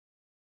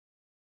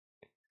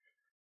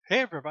Hey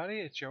everybody,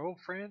 it's your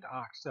old friend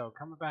Oxo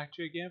coming back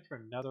to you again for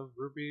another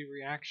Ruby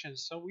reaction.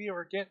 So we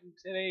are getting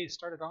today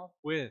started off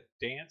with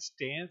Dance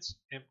Dance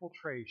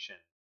Infiltration.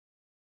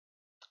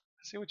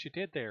 I see what you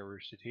did there,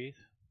 Roosterteeth.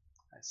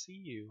 I see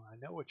you. I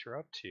know what you're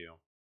up to. You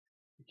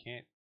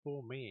can't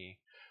fool me.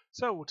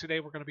 So today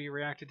we're going to be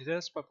reacting to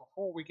this, but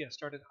before we get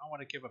started, I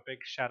want to give a big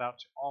shout out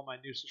to all my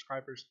new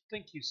subscribers.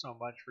 Thank you so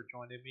much for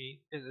joining me.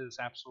 It is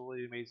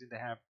absolutely amazing to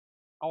have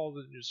all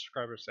the new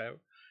subscribers that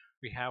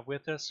we have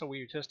with us. So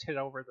we just hit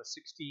over the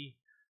 60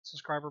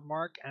 subscriber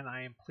mark, and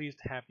I am pleased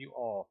to have you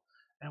all.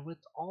 And with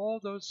all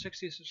those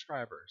 60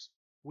 subscribers,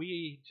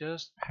 we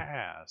just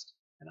passed.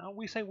 And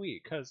we say we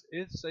because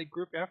it's a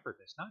group effort.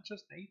 It's not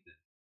just Nathan.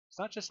 It's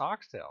not just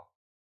Oxtail.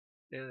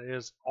 It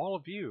is all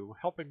of you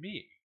helping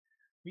me.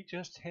 We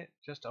just hit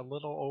just a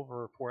little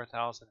over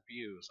 4,000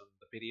 views on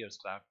the videos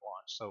that I've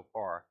launched so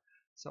far.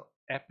 So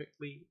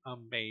epically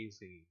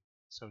amazing.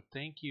 So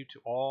thank you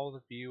to all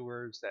the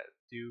viewers that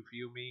do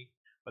view me.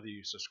 Whether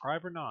you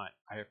subscribe or not,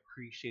 I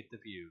appreciate the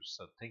views.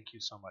 So thank you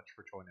so much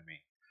for joining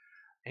me.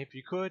 If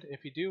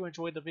you do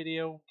enjoy the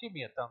video, give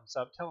me a thumbs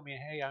up. Tell me,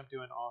 hey, I'm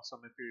doing awesome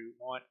if you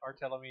want, or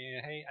telling me,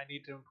 hey, I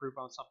need to improve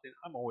on something.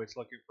 I'm always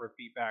looking for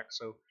feedback.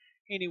 So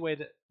any way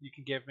that you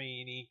can give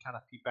me any kind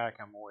of feedback,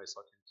 I'm always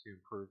looking to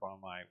improve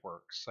on my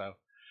work. So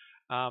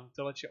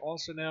to let you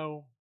also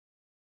know,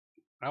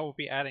 I will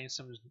be adding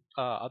some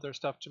other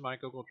stuff to my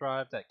Google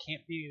Drive that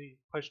can't be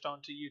pushed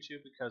onto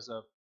YouTube because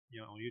of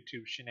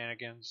YouTube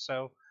shenanigans.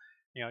 So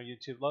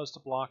YouTube loves to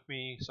block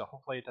me, so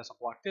hopefully it doesn't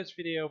block this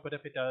video. But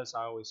if it does,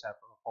 I always have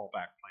a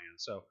fallback plan.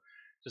 So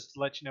just to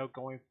let you know,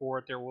 going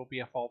forward, there will be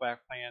a fallback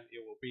plan.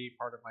 It will be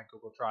part of my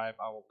Google Drive.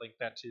 I will link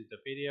that to the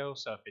video.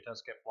 So if it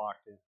does get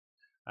blocked,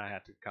 I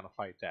have to kind of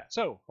fight that.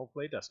 So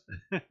hopefully it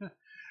doesn't.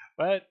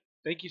 But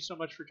thank you so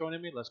much for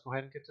joining me. Let's go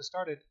ahead and get this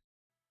started.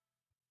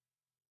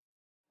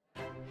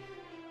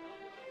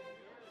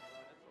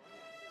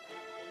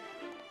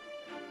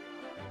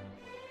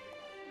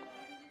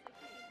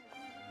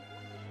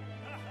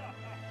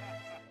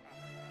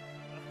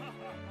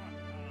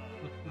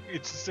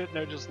 It's sitting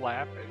there just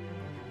laughing.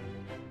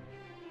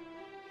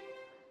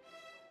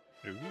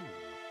 Ooh.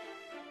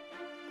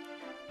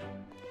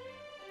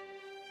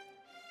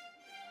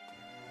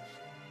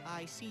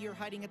 I see you're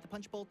hiding at the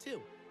punch bowl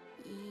too.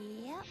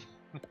 Yep.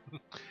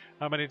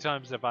 How many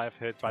times have I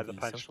hit by the Be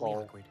punch socially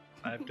bowl? awkward.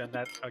 I've done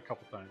that a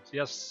couple times.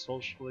 Yes,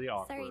 socially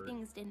awkward. Sorry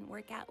things didn't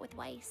work out with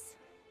Weiss.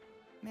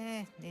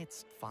 Meh,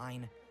 it's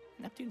fine.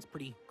 Neptune's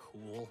pretty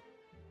cool.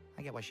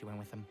 I get why she went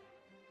with him.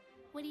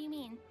 What do you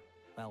mean?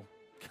 Well,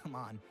 come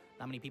on.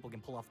 Not many people can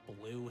pull off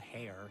blue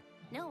hair.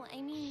 No,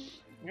 I mean,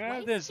 Yeah,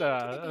 Weiss there's came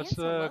to the dance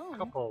a alone.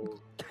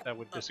 couple that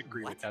would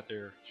disagree What? with that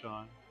there,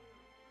 Sean.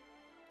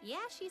 Yeah,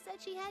 she said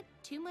she had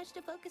too much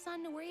to focus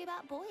on to worry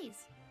about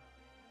boys.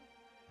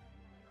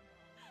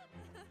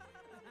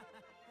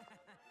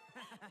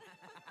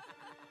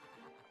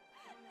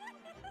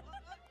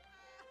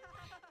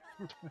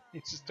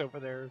 He's just over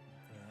there.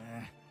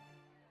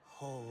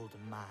 Hold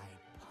my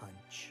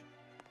punch.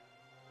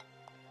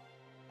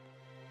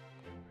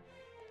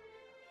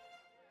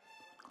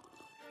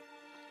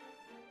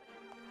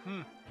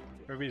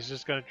 Maybe he's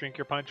just gonna drink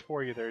your punch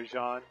for you there,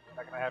 Sean.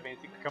 Not gonna have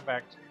anything to come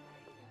back to.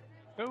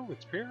 Oh,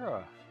 it's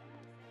Pyrrha.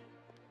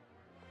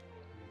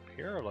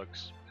 Pyrrha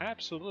looks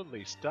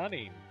absolutely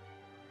stunning.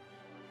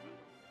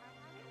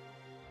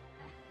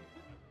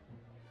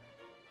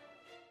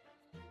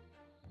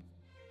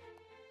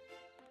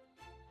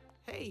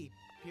 Hey,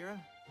 Pyrrha.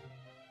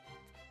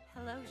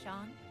 Hello,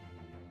 Sean.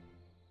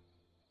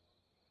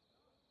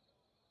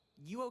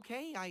 You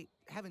okay? I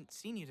haven't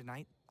seen you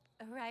tonight.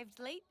 Arrived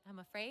late, I'm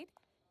afraid.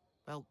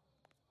 Well,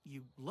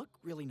 you look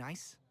really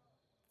nice.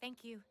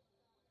 Thank you.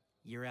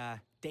 Your,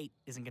 date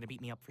isn't gonna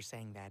beat me up for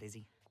saying that, is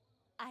he?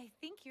 I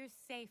think you're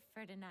safe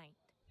for tonight.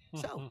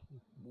 So,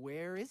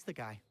 where is the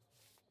guy?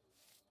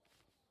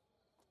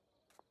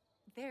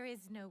 There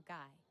is no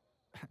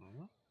guy.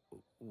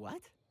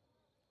 What?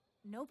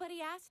 Nobody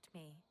asked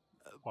me.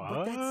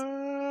 But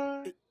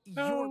that's...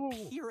 No.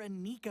 You're Pyrrha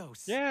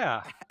Nikos.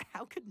 Yeah.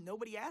 How could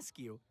nobody ask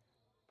you?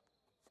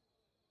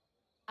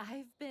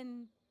 I've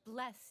been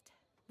blessed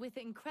with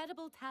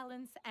incredible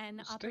talents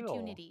and Still.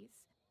 opportunities.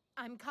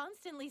 I'm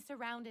constantly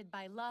surrounded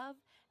by love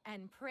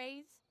and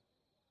praise.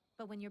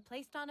 But when you're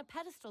placed on a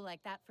pedestal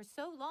like that for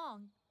so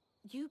long,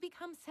 you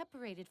become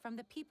separated from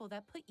the people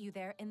that put you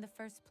there in the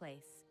first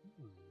place.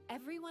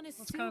 Everyone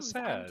kinda assumes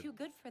sad. I'm too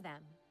good for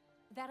them,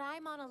 that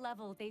I'm on a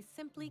level they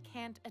simply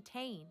can't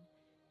attain.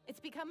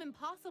 It's become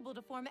impossible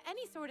to form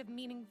any sort of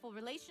meaningful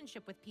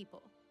relationship with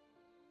people.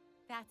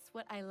 That's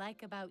what I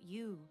like about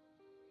you.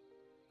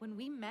 When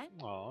we met,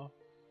 Aw.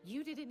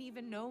 you didn't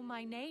even know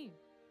my name.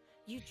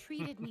 You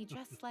treated me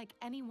just like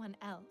anyone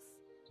else.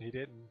 He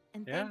didn't.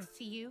 And Yeah. thanks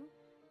to you,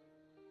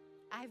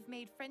 I've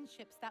made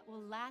friendships that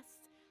will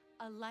last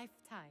a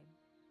lifetime.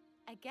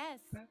 I guess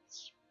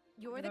That's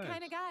you're the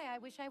kind nice. of guy I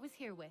wish I was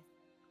here with.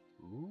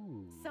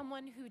 Ooh.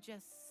 Someone who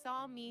just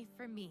saw me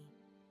for me.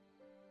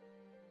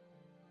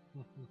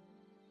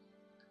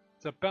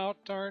 It's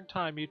about darn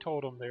time you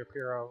told him there,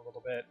 Pyrrha, a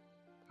little bit.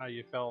 how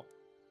you felt.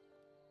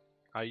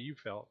 How you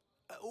felt.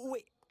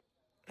 Wait.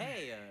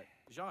 Hey,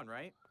 Jean,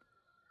 right?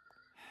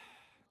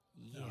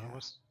 Yeah.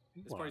 What's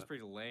This party's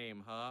pretty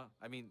lame, huh?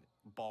 I mean,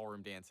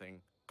 ballroom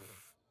dancing.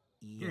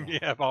 Yeah.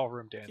 Yeah,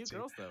 ballroom Cute dancing.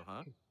 girls, though,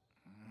 huh?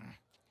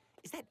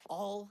 Is that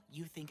all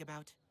you think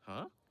about?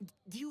 Huh?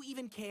 Do you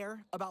even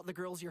care about the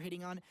girls you're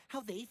hitting on?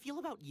 How they feel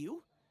about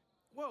you?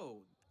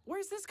 Whoa,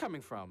 where's this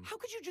coming from? How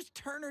could you just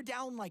turn her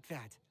down like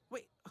that?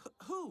 Wait,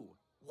 who?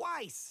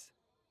 Weiss!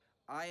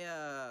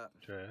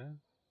 Okay.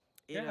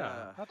 It,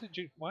 Why did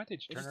you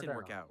it turn just her didn't down?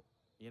 work out,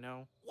 you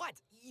know? What?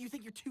 You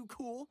think you're too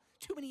cool?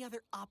 Too many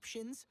other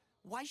options?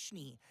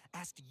 Weishney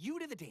asked you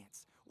to the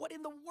dance. What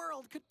in the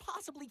world could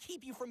possibly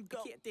keep you from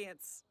I can't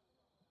dance.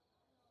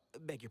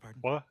 Beg your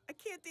pardon? What? I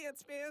can't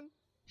dance, man.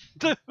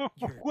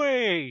 You're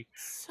Way!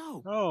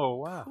 so Oh,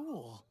 wow.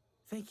 cool.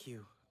 Thank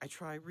you. I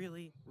try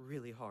really,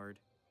 really hard.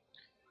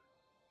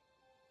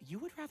 You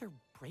would rather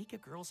break a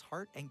girl's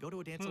heart and go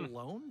to a dance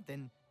alone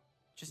than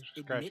just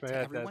Scratch admit my to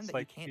head, everyone that's that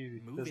like you he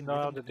can't move doesn't in know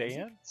how rhythm to to music?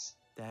 dance?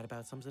 That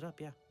about sums it up,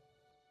 yeah.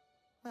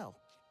 Well,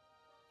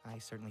 I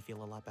certainly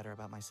feel a lot better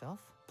about myself.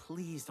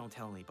 Please don't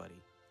tell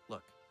anybody.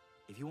 Look,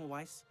 if you want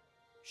Weiss,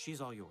 she's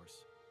all yours.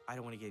 I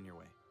don't want to get in your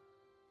way.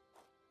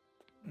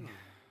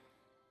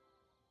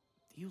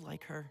 Do you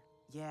like her?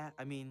 Yeah,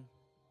 I mean,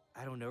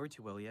 I don't know her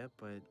too well yet,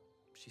 but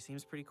she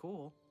seems pretty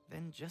cool.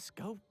 Then just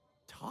go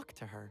talk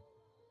to her.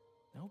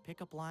 No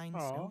pickup lines,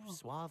 no Aw.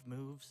 suave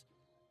moves.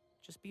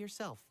 Just be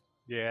yourself.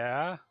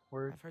 Yeah?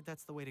 I've heard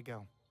that's the way to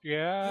go.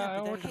 Yeah, but I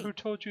then, wonder hey, who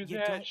told you You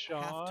that, don't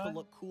Sean. have to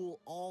look cool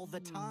all the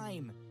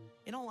time.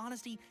 In all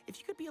honesty, if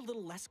you could be a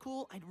little less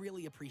cool, I'd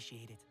really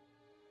appreciate it.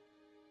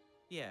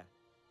 Yeah.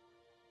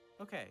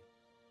 Okay,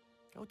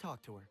 Go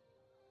talk to her.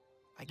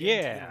 I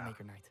guarantee Yeah. it'll make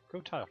her night. Go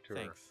talk to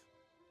thanks.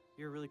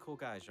 You're a really cool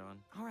guy,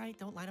 Jean. All right,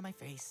 don't lie to my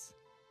face.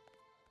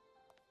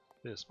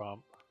 her. This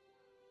bump.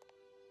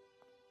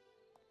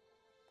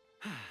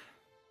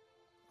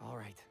 All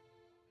right.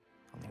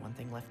 Only one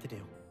thing left to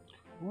do.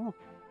 Ooh,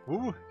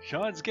 ooh,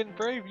 Sean's getting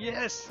brave.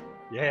 Yes,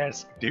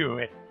 yes, do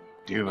it,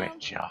 do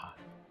it, Sean.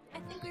 I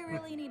think we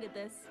really needed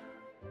this.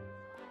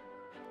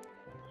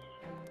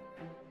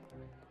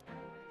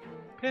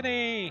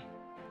 Penny.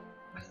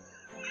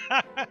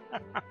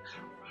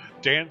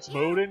 Dance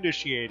mode And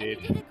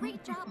initiated. you did a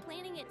great job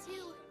planning it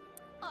too.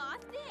 Aw,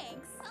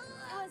 thanks.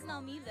 It wasn't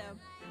all me, though.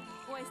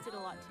 Boys did a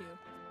lot, too.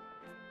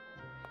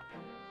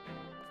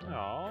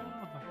 Oh,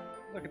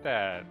 look at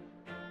that.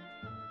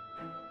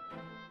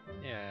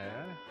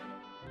 Yeah.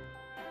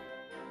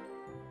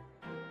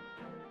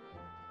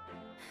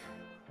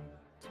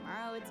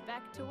 Tomorrow it's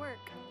back to work.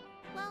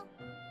 Well,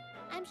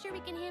 I'm sure we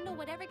can handle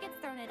whatever gets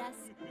thrown at us.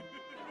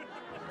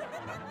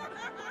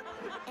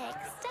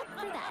 Except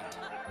for that.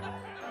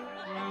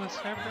 Well,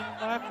 it's never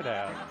laugh it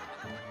out.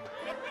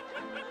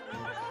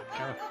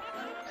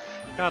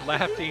 God,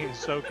 laughing is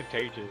so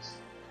contagious.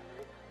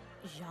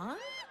 Jean?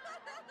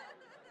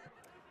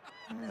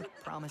 A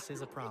promise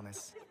is a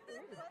promise.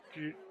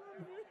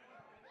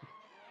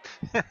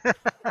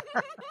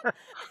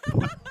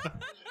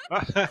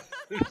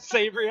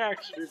 Same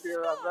reaction if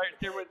you're right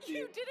there with You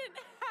you. didn't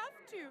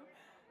have to.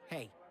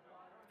 Hey,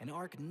 an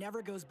arc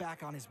never goes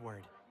back on his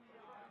word.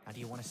 Now, do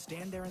you want to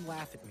stand there and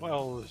laugh at me?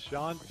 Well,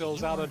 Sean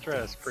fills out a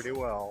dress pretty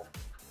well.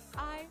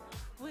 I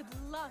would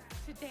love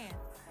to dance.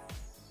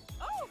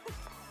 Oh!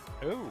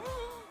 Ooh.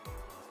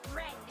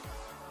 Red,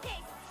 this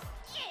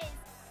is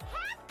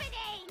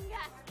happening!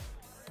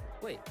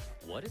 Wait,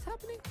 what is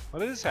happening?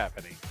 What is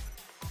happening?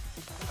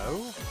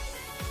 Oh?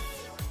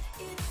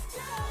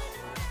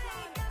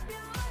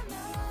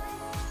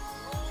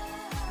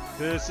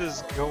 This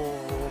is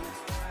gold.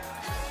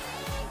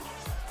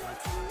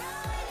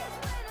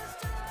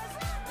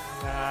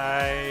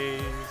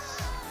 Nice.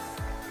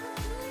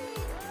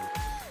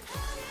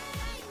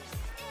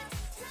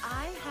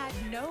 I had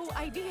no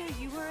idea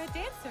you were a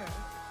dancer.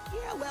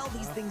 Yeah, well,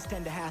 these things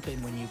tend to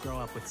happen when you grow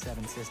up with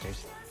 7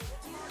 sisters.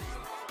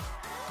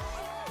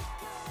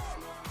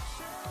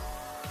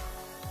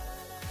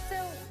 So,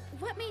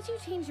 what made you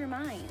change your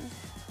mind?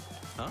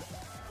 Huh?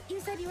 You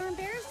said you were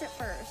embarrassed at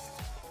first.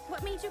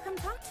 What made you come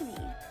talk to me?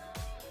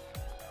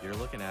 You're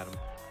looking at him.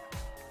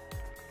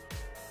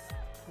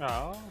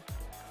 Oh.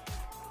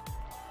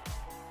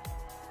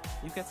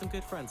 You've got some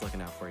good friends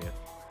looking out for you.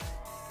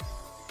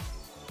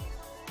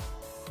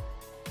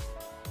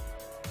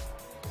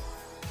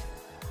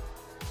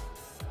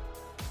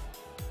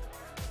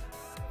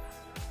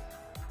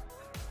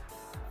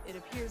 It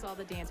appears all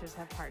the dancers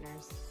have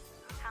partners.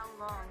 How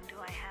long do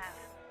I have?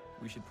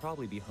 We should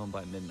probably be home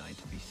by midnight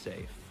to be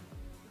safe.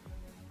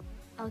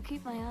 I'll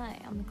keep my eye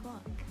on the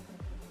clock.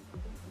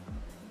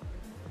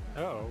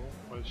 Oh,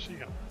 what is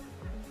she up?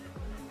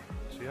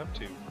 She up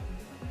to?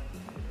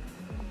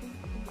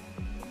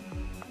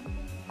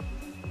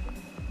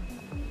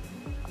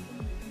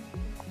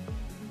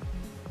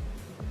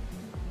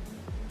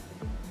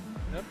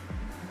 Yep.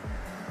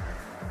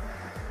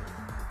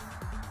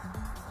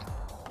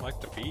 I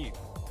like the beat.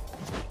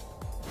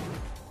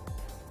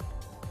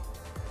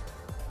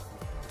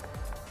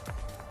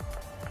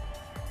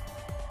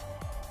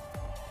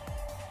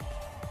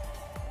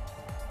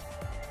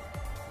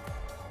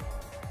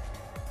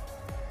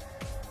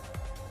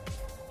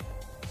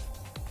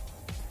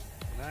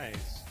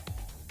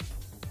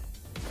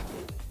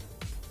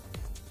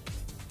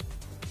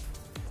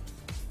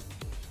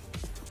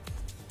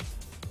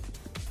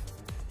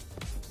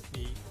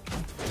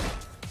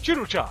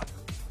 Judo chop!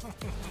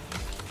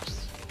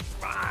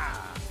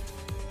 Ah!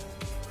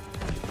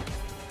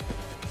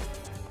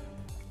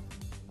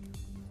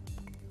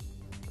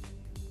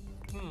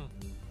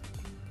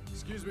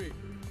 Excuse me.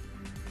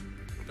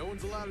 No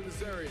one's allowed in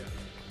this area.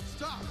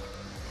 Stop!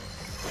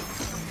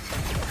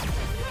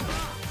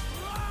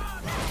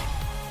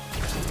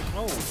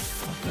 Oh!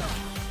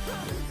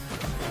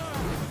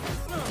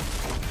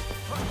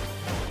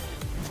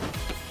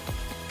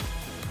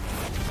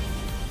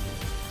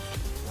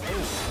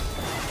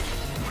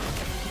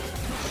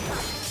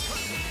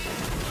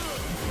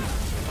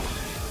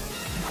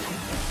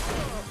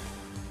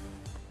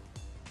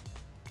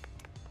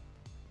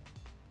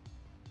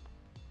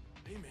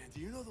 Hey man,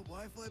 do you know the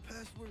Wi-Fi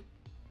password?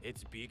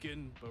 It's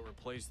beacon, but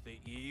replace the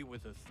E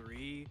with a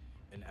 3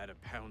 and add a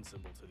pound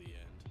symbol to the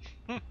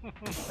end.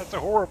 That's a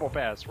horrible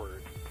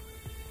password.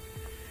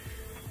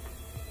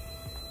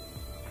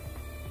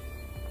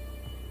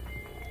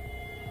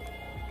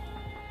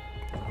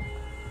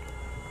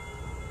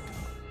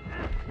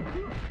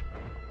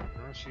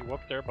 Well, she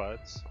whooped their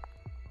butts.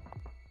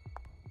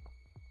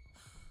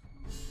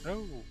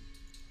 Oh!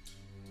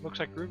 Looks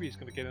like Ruby's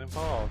gonna get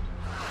involved.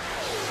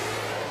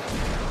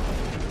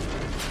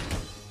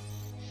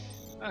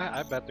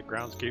 I bet the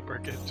groundskeeper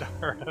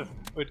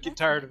would get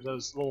tired of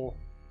those little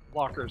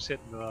blockers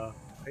hitting the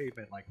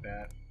pavement like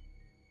that.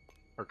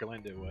 Or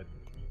Glinda would.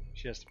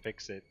 She has to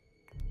fix it.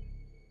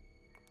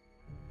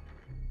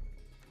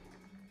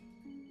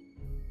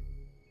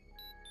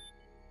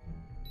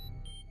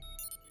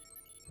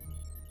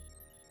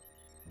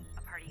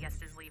 A party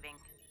guest is leaving.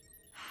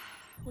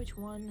 Which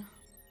one?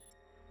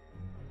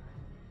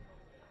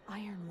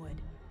 Ironwood.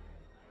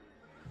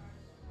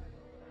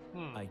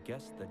 I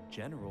guess the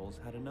generals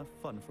had enough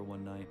fun for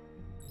one night.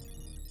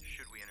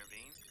 Should we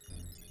intervene?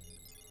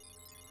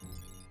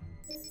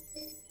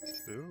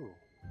 Ooh.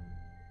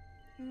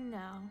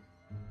 No.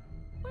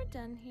 We're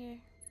done here.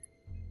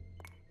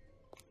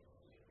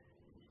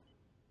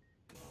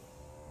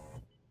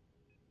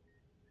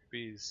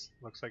 Bees.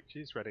 Looks like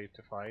she's ready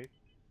to fight.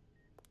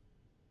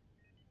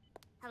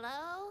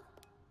 Hello?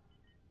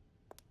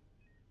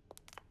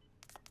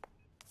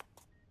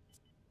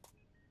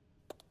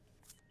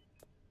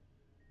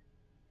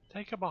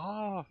 Take him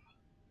off!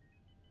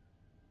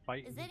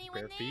 Fighting Is anyone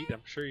bare there? feet?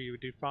 I'm sure you would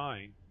do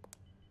fine.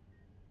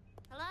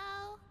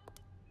 Hello?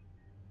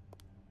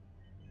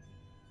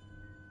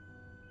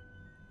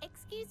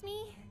 Excuse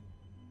me?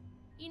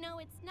 You know,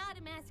 it's not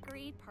a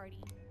masquerade party,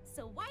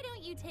 so why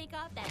don't you take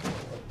off that...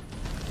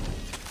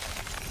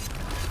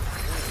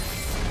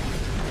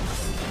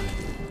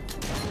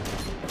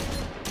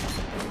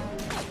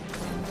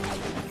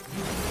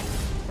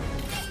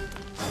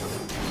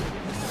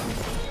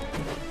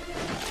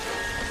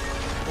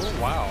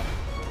 Oh, wow.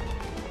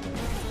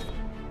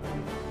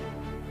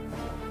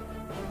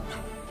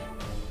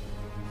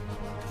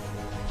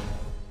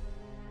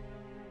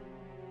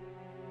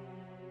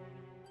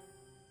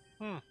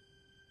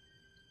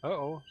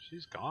 Uh-oh,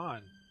 she's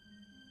gone.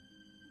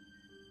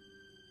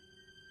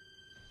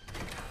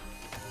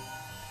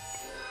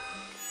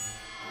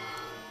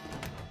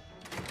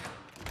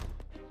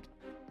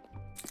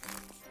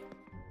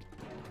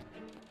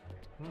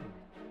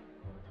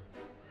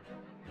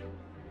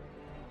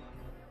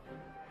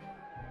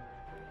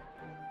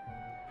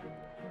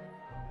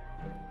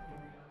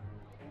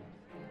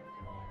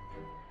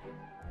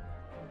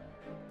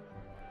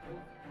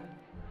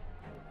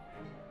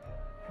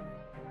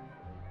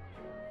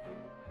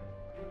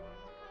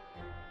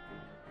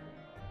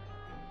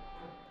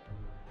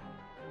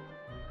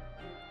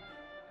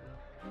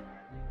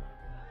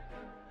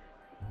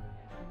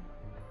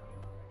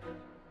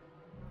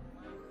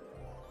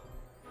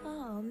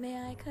 Oh, may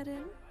I cut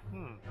in?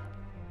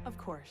 Of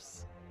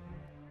course.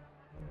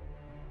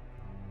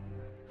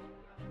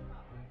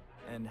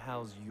 And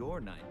how's your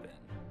night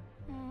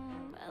been?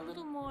 A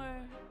little more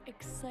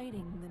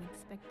exciting than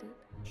expected.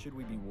 Should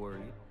we be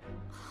worried?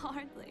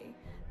 Hardly.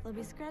 They'll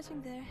be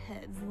scratching their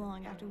heads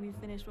long after we've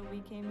finished what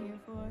we came here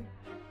for.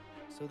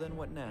 So then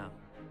what now?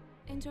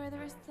 Enjoy the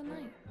rest of the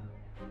night.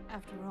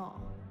 After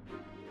all,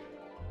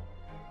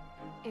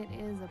 it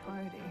is a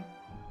party.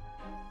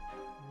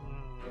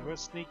 What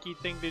sneaky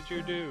thing did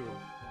you do?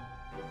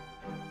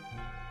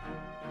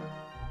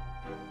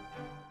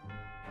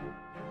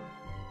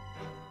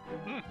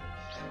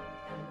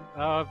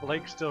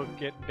 Blake's still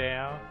getting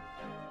down.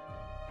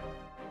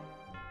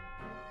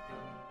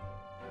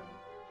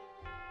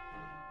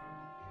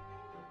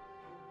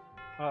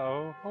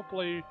 Uh-oh.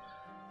 Hopefully,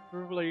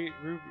 Ruby,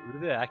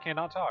 I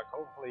cannot talk.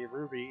 Hopefully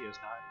Ruby is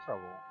not in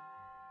trouble.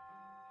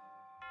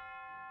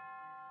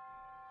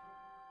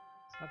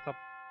 Is that the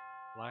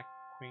Black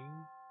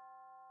Queen?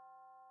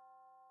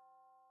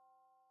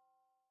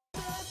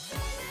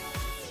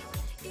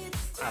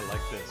 I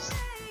like this.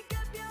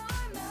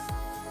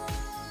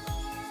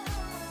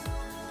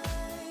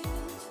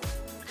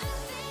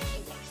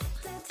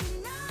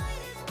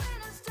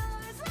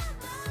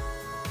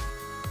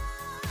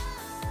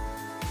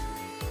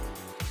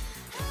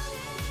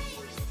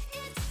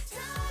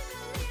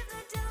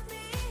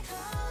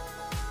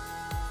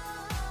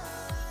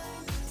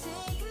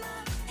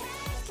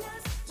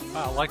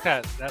 Wow, I like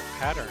that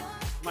pattern.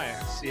 I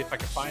might see if I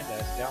can find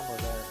that download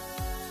that.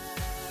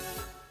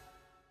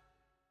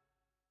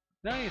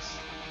 Nice.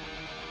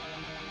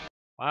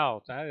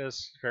 Wow, that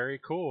is very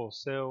cool.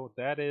 So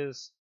that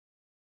is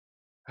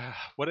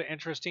what an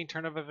interesting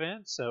turn of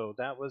events. So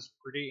that was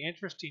pretty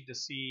interesting to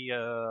see.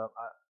 I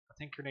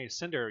think her name is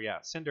Cinder. Yeah,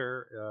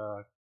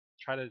 Cinder.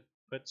 Try to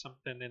put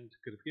something into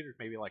computers,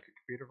 maybe like a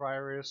computer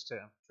virus to.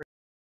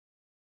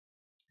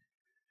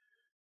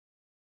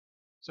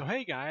 So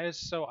hey guys,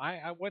 so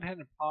I went ahead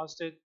and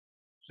paused it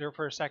there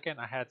for a second.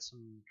 I had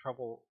some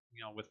trouble,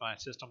 with my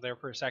system there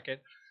for a second.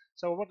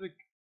 So I wanted to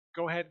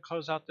go ahead and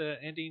close out the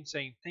ending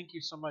saying thank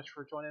you so much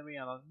for joining me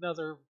on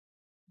another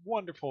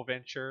wonderful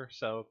venture.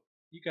 So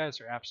you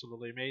guys are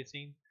absolutely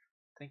amazing.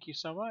 Thank you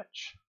so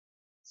much.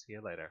 See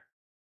you later.